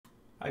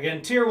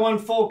Again, Tier 1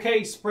 full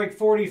case, break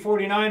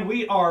 4049.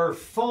 We are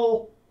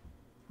full.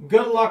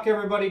 Good luck,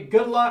 everybody.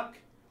 Good luck.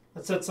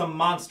 Let's hit some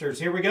monsters.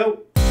 Here we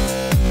go.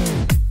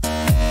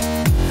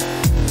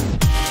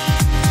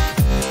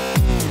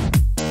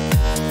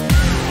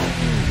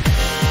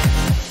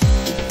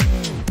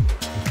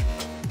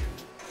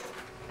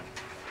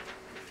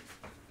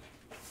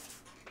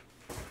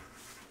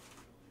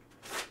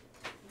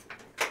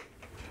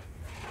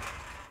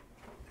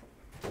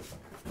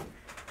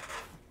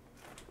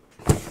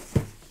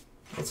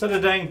 Let's hit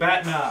a dang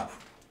bat knob.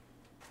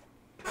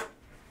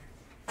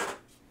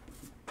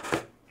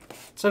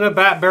 Let's hit a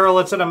bat barrel.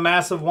 Let's hit a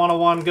massive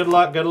 101. Good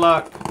luck, good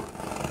luck.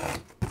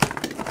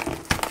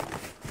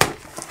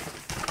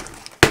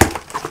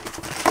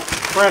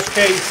 Fresh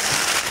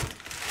case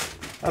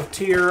of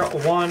Tier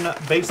 1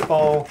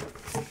 baseball.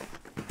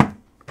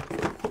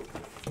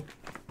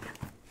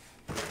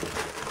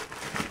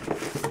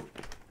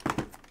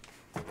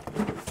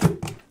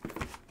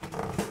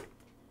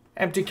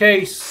 Empty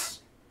case.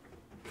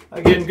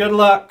 Again, good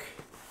luck.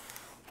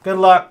 Good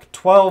luck.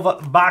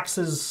 12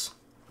 boxes.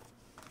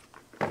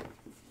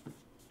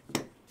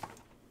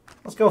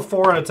 Let's go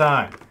 4 at a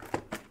time.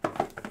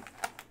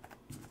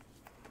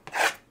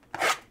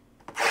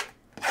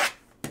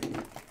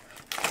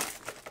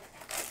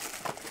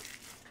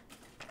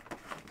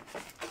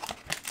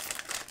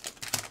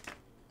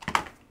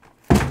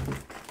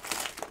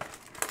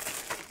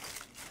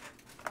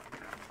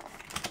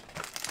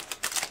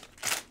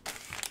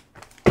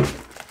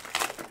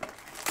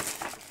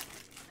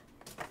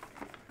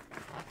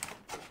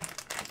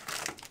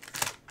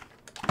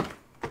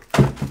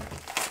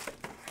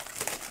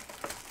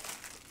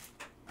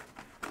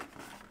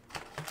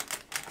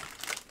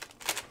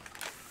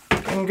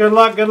 And good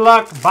luck, good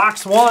luck.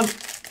 Box 1.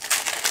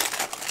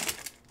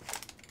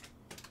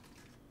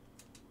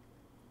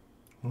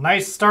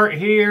 Nice start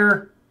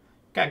here.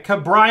 Got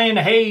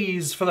Ke'Bryan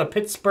Hayes for the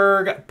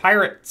Pittsburgh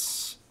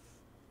Pirates.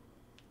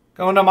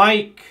 Going to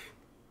Mike.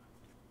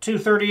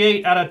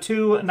 238 out of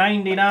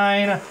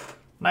 299.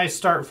 Nice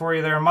start for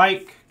you there,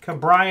 Mike.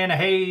 Ke'Bryan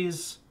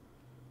Hayes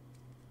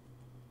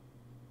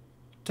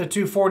to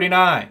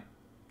 249.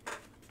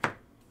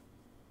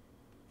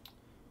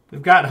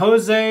 We've got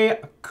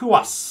Jose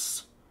Cuas.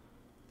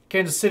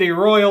 Kansas City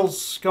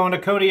Royals going to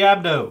Cody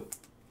Abdo.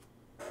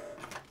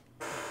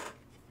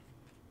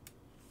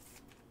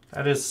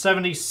 That is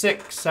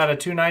 76 out of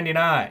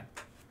 299.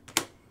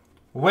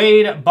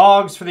 Wade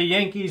Boggs for the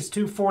Yankees,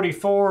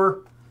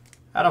 244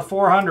 out of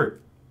 400.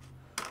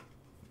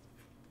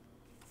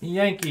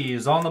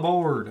 Yankees on the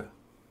board.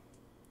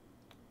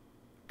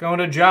 Going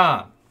to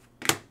John.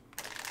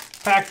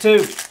 Pack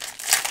 2.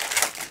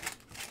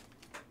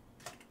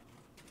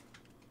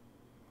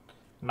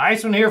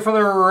 Nice one here for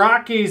the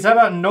Rockies. How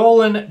about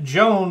Nolan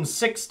Jones?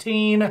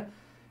 16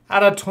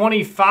 out of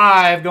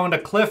 25 going to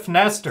Cliff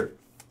Nestor.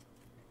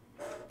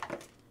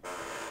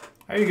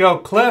 There you go,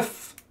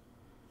 Cliff.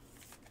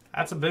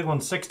 That's a big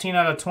one. 16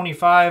 out of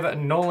 25,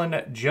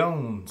 Nolan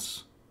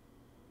Jones.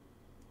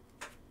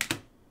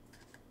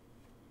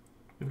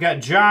 We've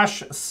got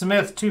Josh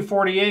Smith,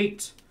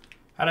 248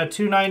 out of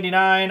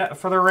 299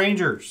 for the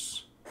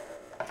Rangers.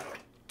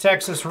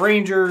 Texas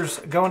Rangers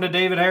going to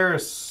David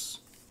Harris.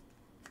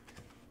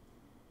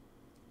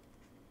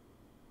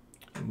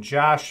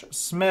 Josh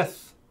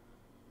Smith,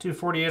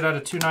 248 out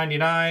of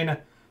 299.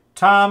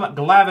 Tom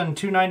Glavine,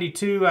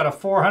 292 out of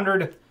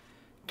 400.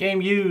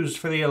 Game used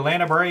for the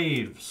Atlanta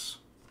Braves.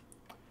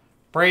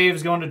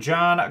 Braves going to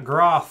John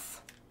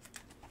Groth.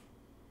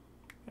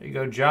 There you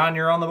go, John.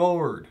 You're on the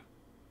board.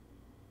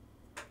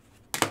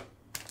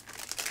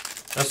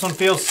 This one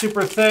feels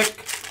super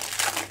thick.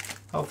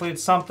 Hopefully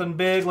it's something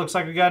big. Looks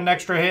like we got an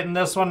extra hit in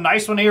this one.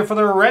 Nice one here for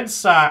the Red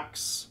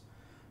Sox.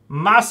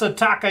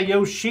 Masataka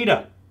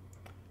Yoshida.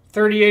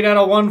 38 out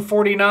of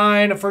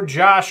 149 for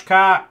Josh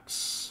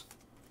Cox.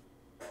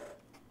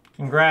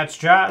 Congrats,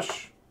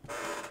 Josh.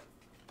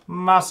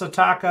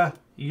 Masataka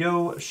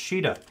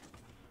Yoshida.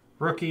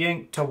 Rookie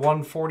ink to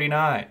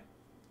 149.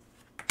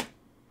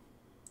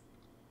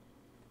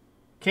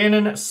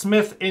 Cannon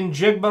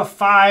Smith-Njigba,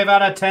 5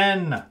 out of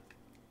 10.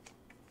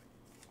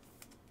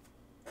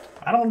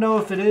 I don't know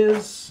if it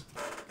is.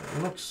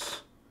 It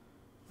looks,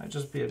 might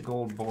just be a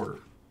gold border.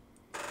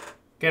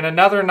 Get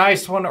another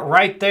nice one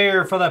right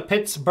there for the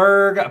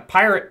Pittsburgh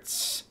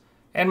Pirates.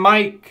 And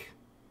Mike,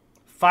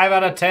 5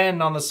 out of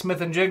 10 on the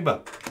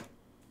Smith-Njigba.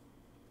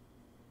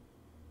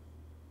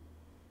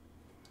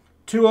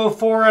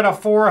 204 out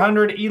of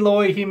 400,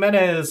 Eloy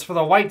Jimenez for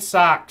the White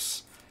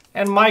Sox.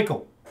 And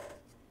Michael.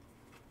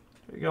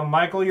 There you go,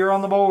 Michael, you're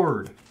on the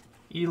board.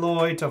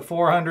 Eloy to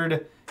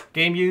 400,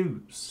 game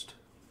used.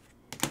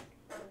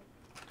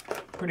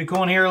 Pretty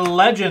cool in here.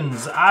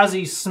 Legends,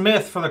 Ozzie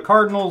Smith for the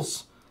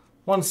Cardinals.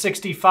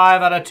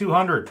 165 out of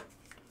 200.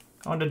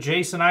 On to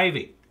Jason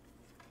Ivey.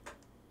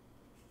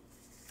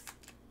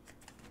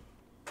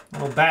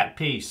 Little bat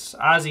piece.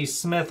 Ozzie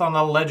Smith on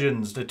the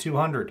Legends to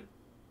 200.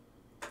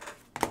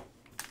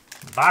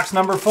 Box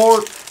number 4.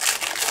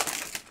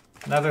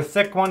 Another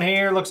thick one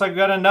here. Looks like we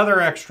got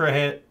another extra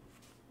hit.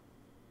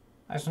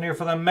 Nice one here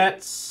for the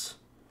Mets.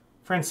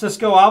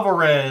 Francisco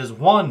Alvarez,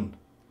 1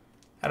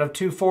 out of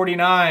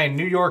 249.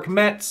 New York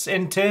Mets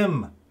and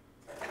Tim.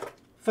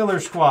 Filler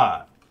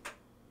squad.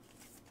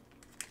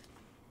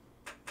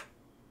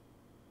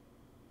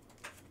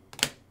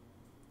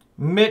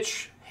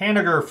 Mitch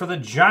Haniger for the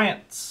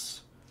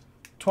Giants.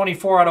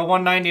 24 out of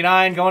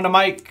 199 going to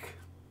Mike.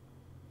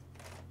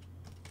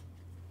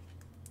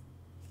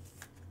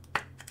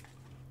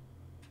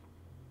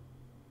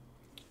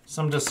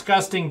 Some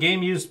disgusting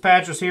game-used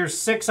patches here.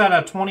 6 out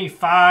of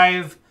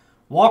 25.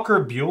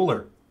 Walker Buehler.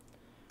 Look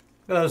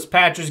at those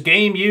patches.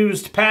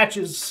 Game-used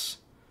patches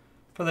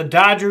for the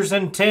Dodgers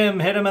and Tim.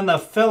 Hit him in the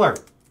filler.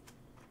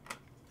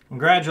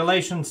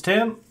 Congratulations,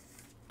 Tim.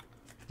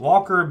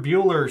 Walker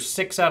Buehler,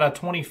 6 out of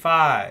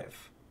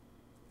 25.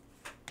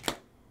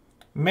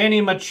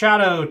 Manny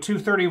Machado,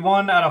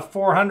 231 out of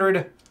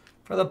 400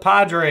 for the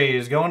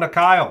Padres. Going to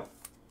Kyle.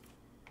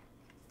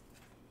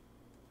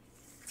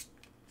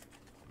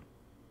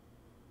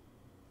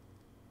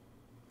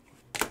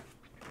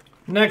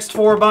 Next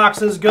 4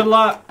 boxes, good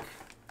luck.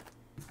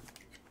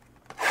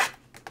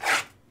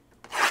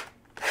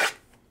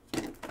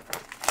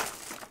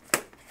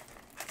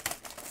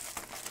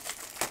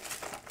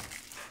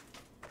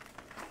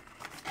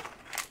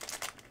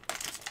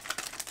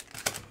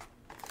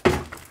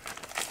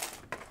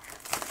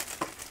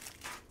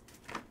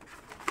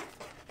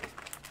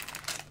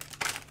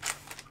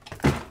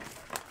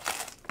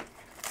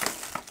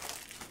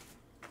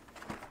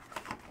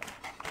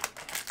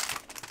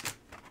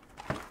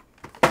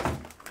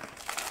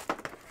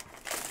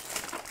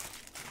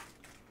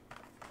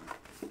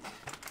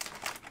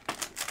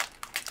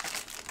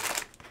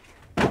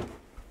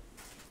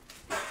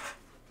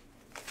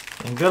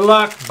 And good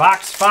luck,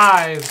 box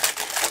 5.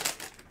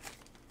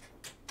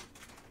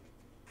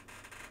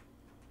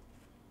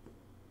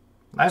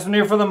 Nice one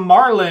here for the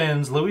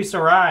Marlins, Luis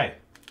Arai.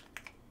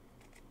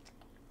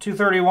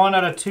 231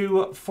 out of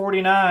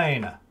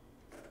 249.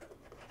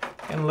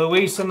 And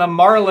Luis and the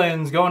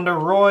Marlins going to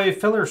Roy,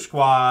 filler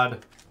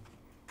squad.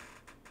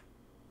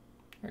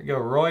 There you go,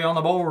 Roy on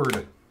the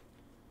board.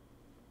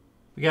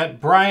 We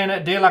got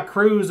Brian De La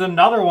Cruz,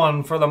 another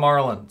one for the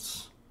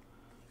Marlins.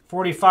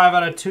 45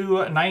 out of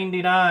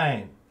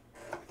 299.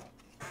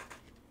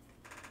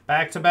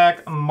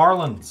 Back-to-back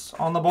Marlins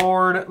on the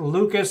board.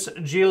 Lucas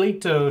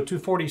Giolito,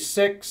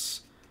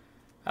 246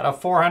 out of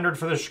 400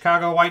 for the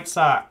Chicago White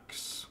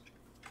Sox.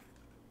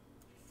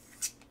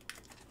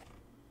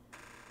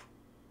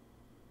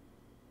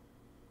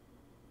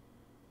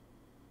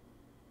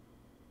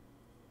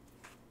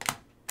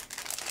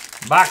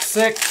 Box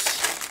 6.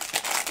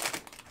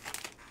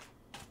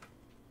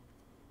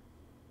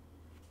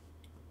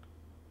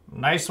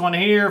 Nice one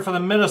here for the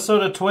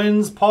Minnesota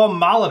Twins, Paul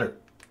Molitor.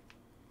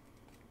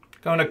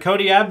 Going to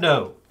Cody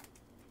Abdo.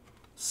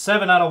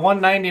 7 out of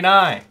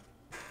 199.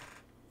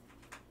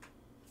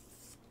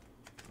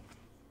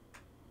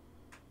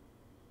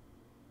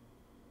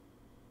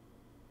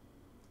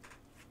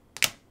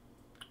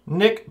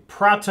 Nick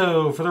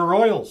Pratto for the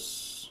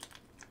Royals.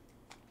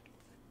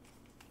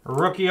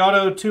 Rookie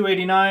auto,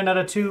 289 out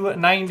of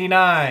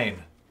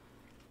 299.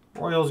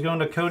 Royals going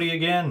to Cody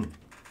again.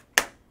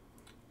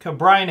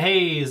 Brian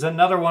Hayes,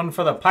 another one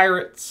for the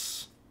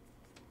Pirates.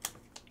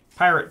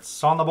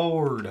 Pirates on the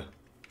board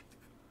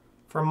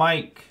for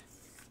Mike.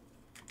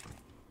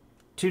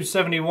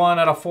 271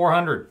 out of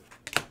 400.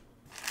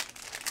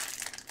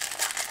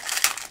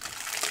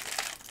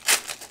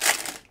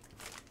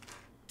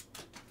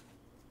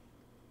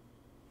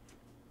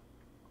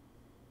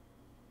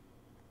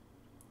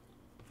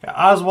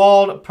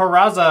 Oswald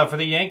Peraza for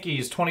the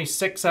Yankees.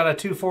 26 out of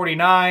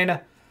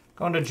 249.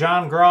 Going to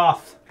John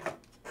Groff.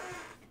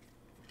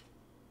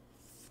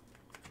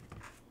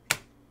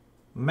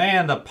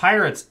 Man, the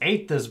Pirates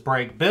ate this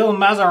break. Bill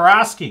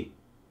Mazeroski.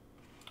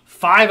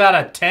 5 out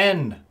of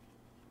 10.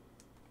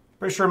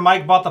 Pretty sure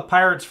Mike bought the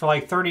Pirates for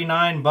like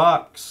 39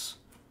 bucks.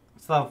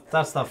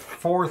 That's the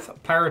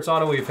 4th Pirates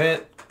auto we've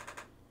hit.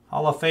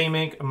 Hall of Fame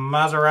ink,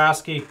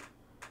 Mazeroski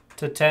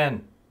to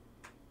 10.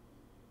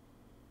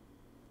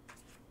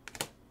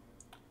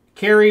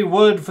 Kerry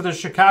Wood for the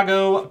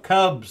Chicago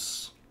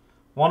Cubs.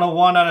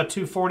 101 out of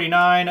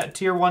 249.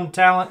 Tier 1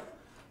 talent.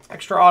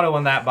 Extra auto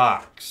in that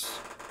box.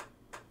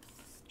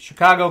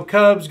 Chicago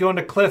Cubs going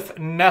to Cliff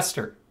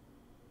Nestor.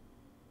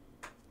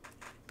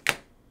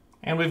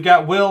 And we've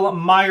got Will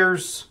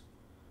Myers.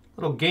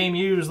 Little game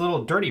used,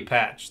 little dirty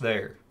patch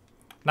there.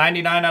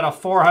 99 out of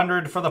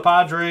 400 for the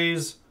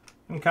Padres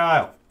and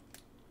Kyle.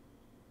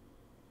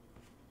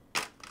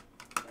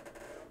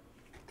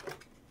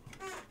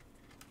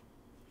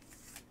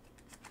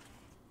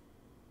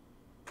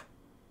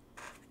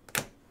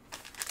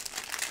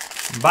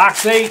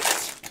 Box 8.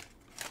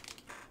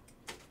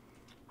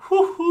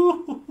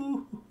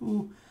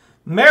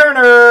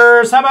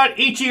 Mariners, how about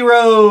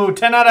Ichiro?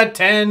 10 out of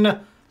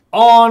 10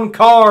 on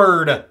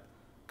card.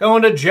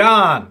 Going to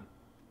John.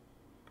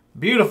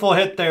 Beautiful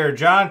hit there,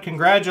 John.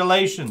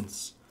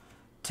 Congratulations.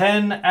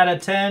 10 out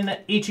of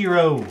 10,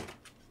 Ichiro.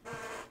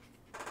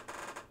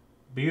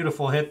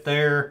 Beautiful hit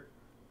there.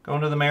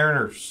 Going to the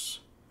Mariners.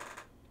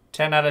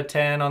 10 out of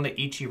 10 on the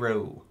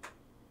Ichiro.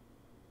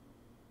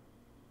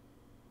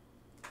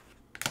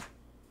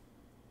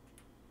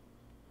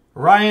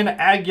 Ryan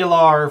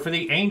Aguilar for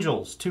the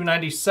Angels.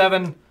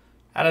 297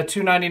 out of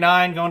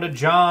 299 going to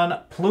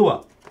John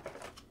Plua.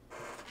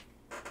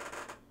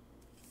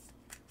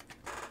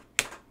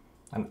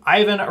 And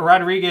Ivan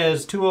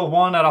Rodriguez,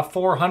 201 out of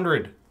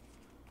 400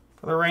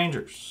 for the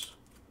Rangers.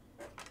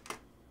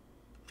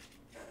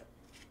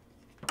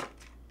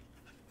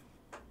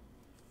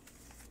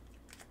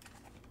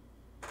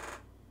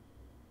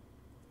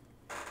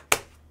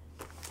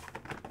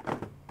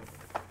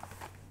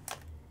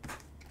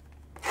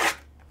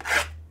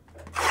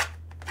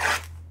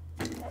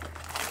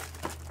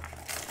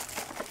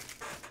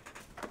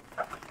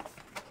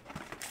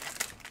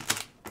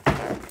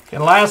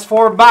 And last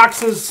 4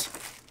 boxes.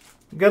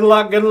 Good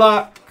luck, good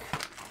luck.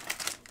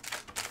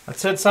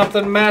 Let's hit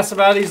something massive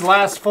out of these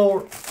last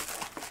 4.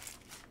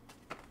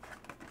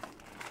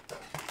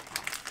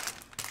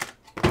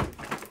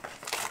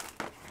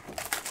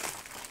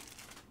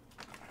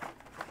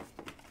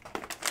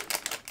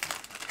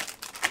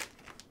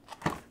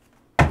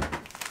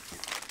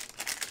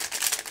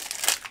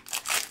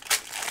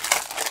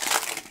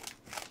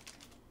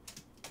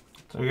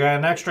 So we got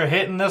an extra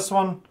hit in this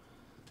one.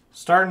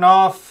 Starting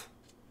off,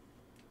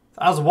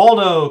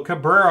 Oswaldo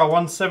Cabrera,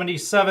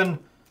 177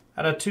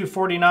 out of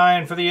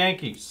 249 for the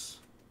Yankees.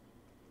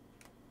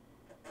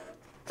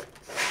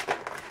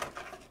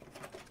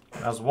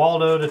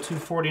 Oswaldo to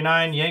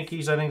 249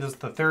 Yankees. I think that's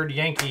the 3rd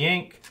Yankee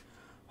ink.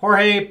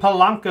 Jorge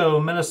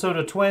Polanco,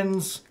 Minnesota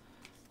Twins,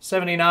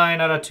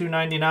 79 out of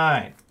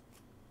 299.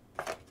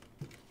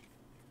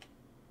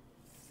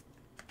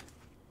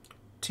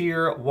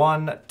 Tier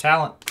 1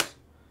 talent.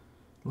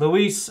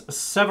 Luis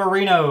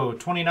Severino,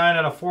 29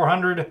 out of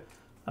 400.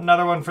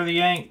 Another one for the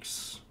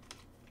Yanks.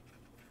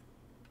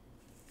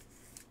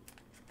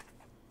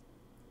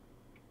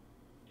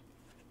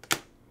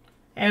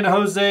 And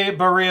Jose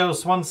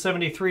Barrios,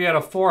 173 out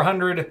of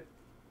 400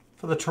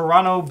 for the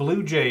Toronto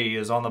Blue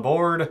Jays on the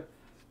board.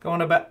 Going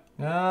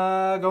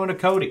to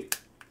Cody.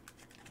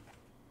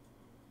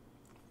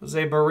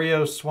 Jose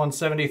Barrios,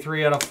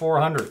 173 out of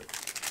 400.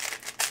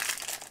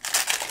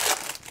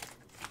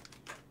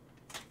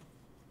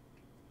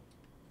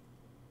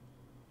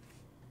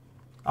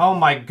 Oh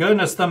my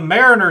goodness, the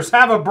Mariners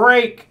have a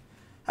break.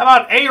 How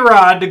about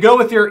A-Rod to go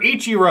with your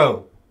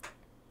Ichiro?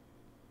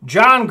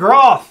 John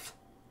Groth.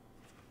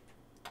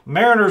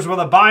 Mariners with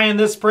a buy in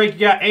this break. You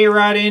got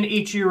A-Rod and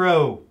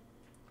Ichiro.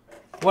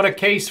 What a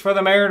case for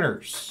the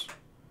Mariners.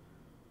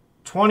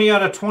 20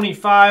 out of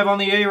 25 on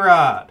the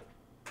A-Rod.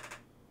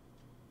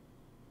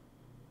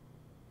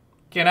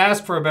 Can't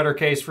ask for a better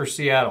case for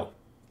Seattle.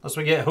 Unless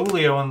we get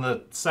Julio in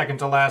the second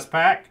to last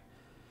pack.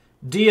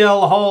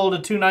 DL Hall to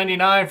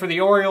 299 for the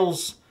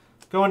Orioles.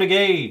 Going to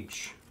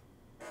Gage.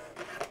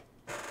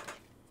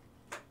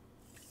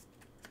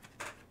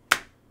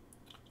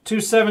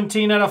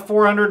 .217 out of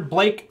 400.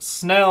 Blake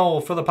Snell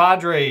for the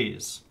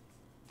Padres.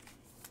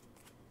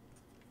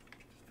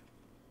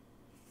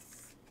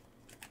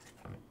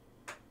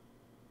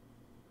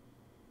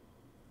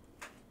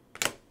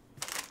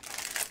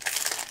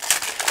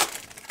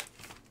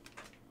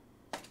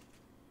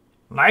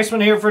 Nice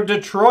one here for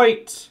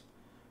Detroit.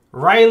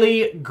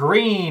 Riley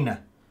Green.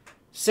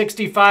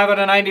 65 out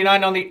of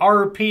 99 on the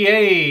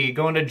RPA.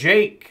 Going to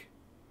Jake.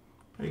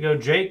 There you go,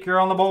 Jake. You're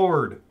on the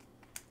board.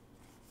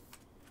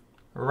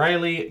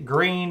 Riley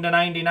Green to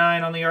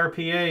 99 on the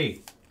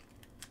RPA.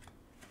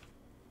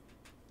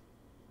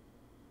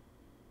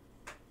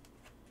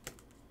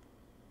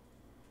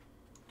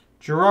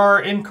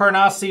 Gerard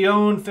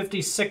Encarnacion.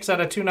 56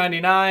 out of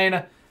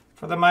 299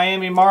 for the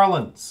Miami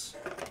Marlins.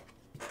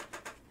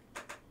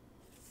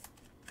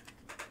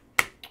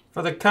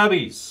 For the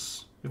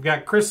Cubbies, we've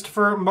got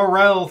Christopher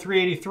Morel,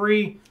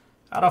 383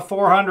 out of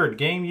 400.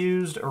 Game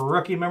used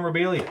rookie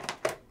memorabilia.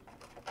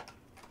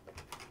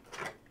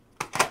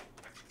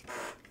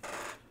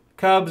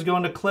 Cubs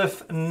going to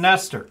Cliff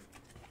Nestor.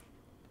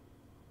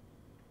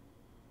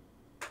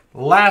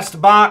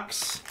 Last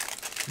box.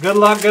 Good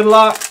luck, good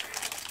luck.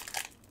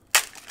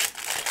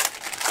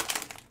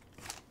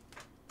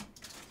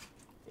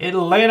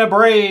 Atlanta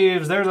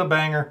Braves, there's a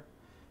banger.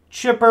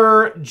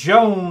 Chipper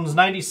Jones,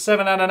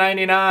 97 out of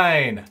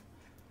 99.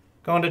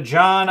 Going to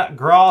John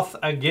Groth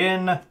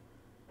again.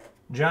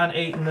 John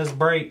 8 in this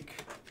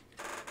break.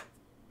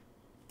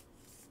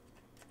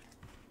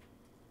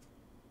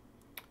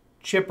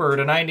 Chipper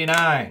to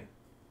 99.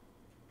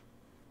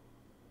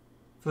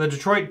 For the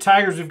Detroit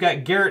Tigers, we've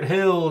got Garrett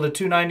Hill to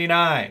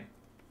 299.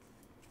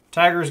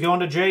 Tigers going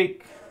to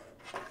Jake.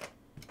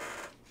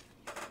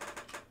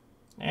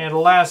 And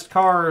last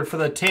card for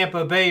the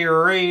Tampa Bay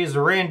Rays,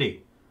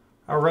 Randy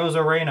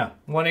Arozarena,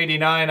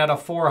 189 out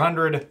of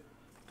 400,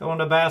 going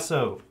to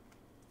Basso.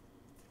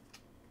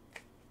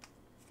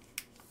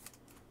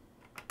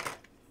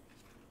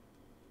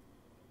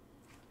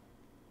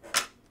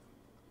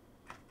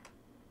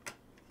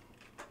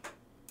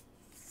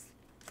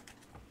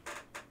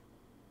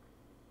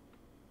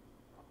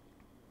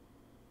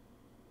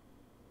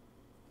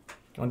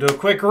 We'll do a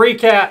quick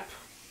recap.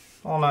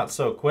 Well, not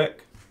so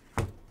quick.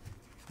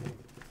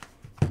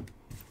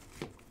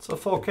 It's a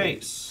full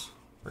case,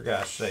 for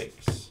gosh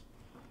sakes.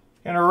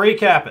 Gonna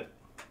recap it.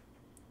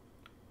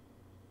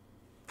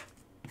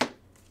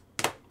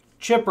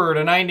 Chipper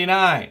to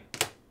 99.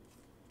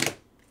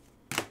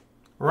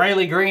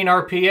 Riley Green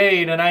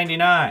RPA to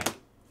 99.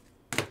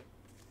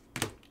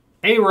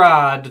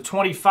 A-Rod to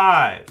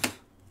 25.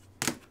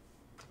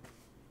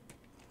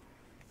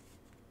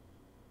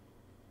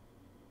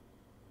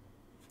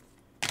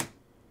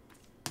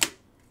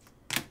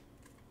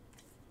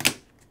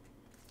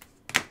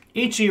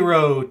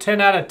 Ichiro,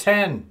 10 out of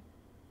 10.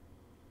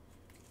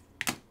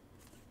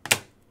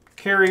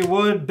 Kerry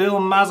Wood, Bill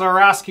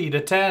Mazeroski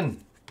to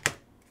 10.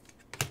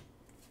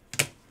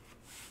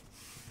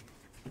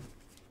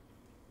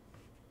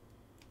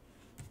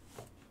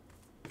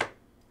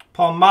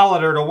 Paul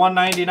Molitor to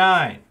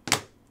 199.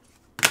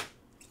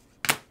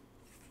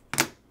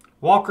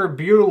 Walker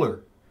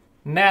Buehler,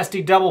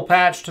 nasty double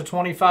patch to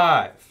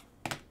 25.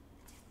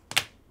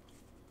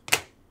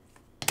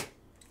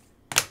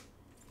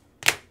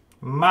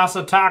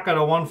 Masataka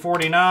to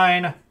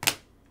 149.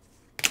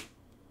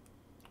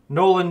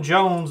 Nolan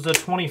Jones to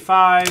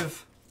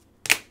 25.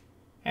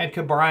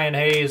 And Brian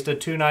Hayes to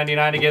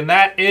 299. Again,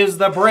 that is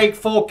the break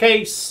full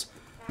case.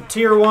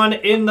 Tier 1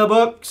 in the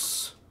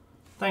books.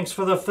 Thanks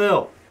for the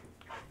fill.